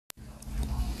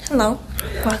Hello,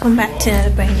 welcome back to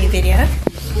another brand new video.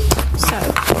 So,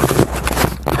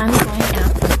 I'm going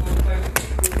out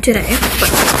today, but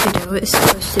this video is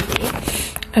supposed to be,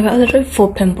 I got literally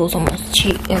 4 pimples on my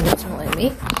cheek and it's annoying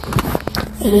me.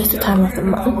 It is the time of the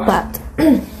month, but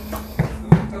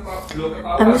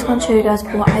I'm just going to show you guys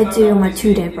what I do on my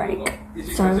 2-day break.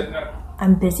 So,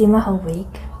 I'm busy my whole week,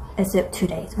 except 2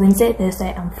 days. Wednesday,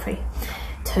 Thursday, I'm free.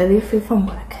 Totally free from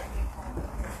work.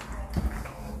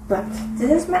 But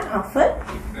this is my outfit.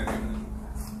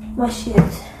 My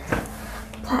shoes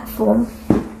platform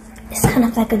is kind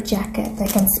of like a jacket that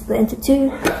can split into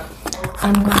 2.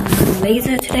 I'm going to do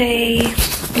Lazer today,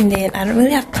 and then I don't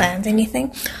really have plans or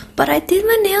anything, but I did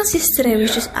my nails yesterday,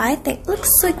 which is I think looks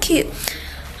so cute.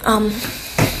 I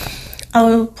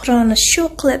will put on a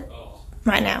short clip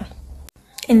right now,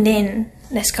 and then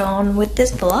let's go on with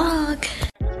this vlog.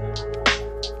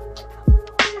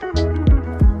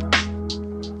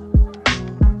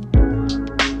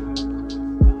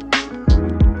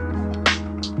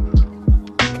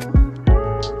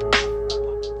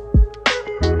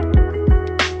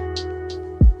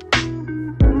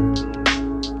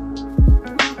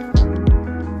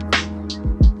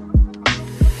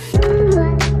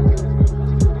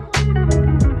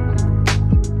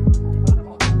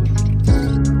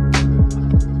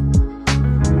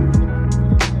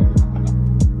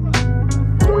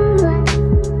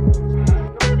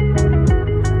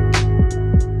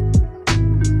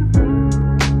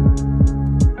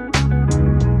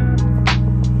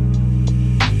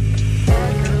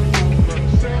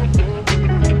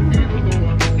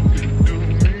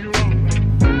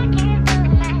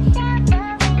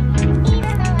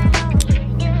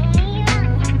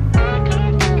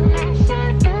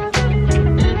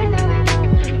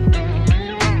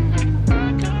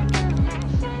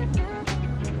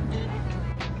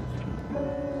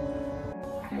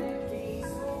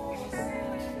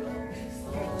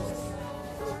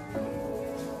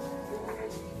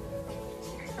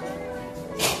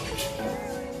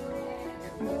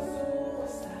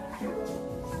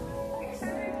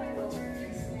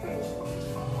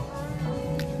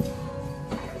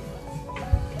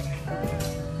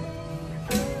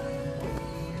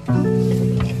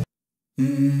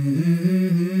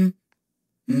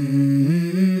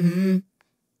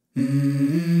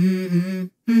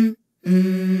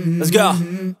 Let's go.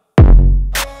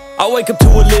 I wake up to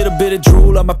a little bit of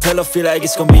drool on my pillow, feel like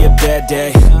it's gonna be a bad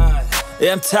day.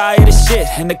 Yeah, I'm tired of shit,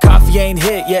 and the coffee ain't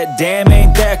hit yet, damn,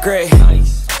 ain't that great.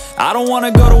 I don't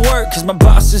wanna go to work, cause my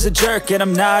boss is a jerk, and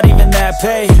I'm not even that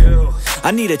paid.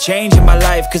 I need a change in my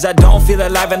life, cause I don't feel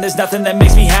alive, and there's nothing that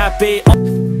makes me happy.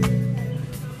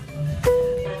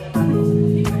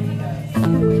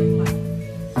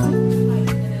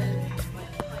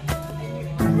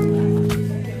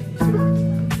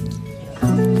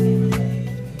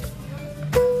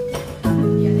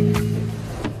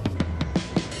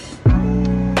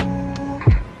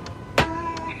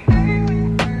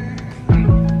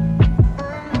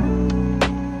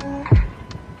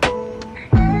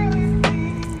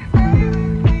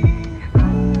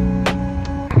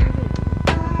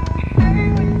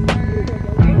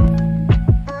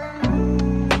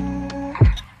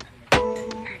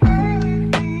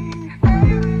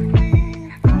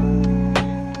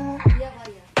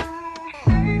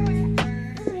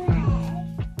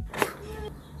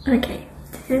 Okay,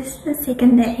 this is the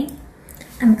second day.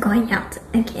 I'm going out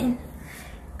again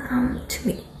to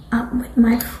meet up with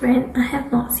my friend. I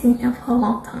have not seen her for a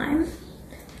long time.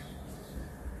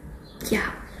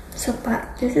 Yeah, so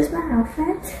but this is my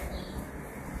outfit.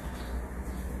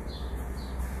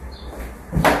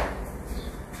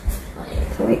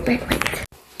 Wait.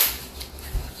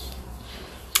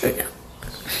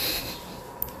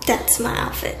 That's my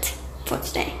outfit for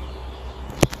today.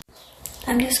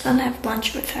 I'm just gonna have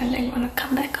lunch with her and then gonna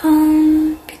come back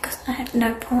home because I have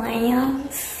no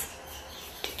plans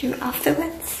to do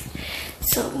afterwards.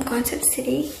 So I'm going to the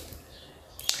city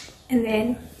and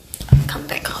then I'll come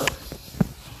back home.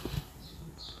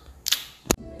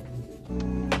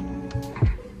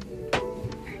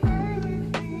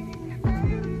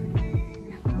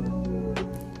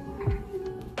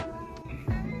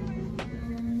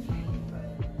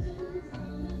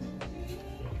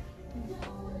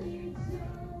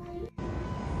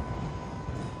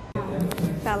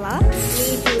 Bella?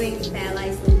 Me doing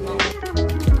ballet.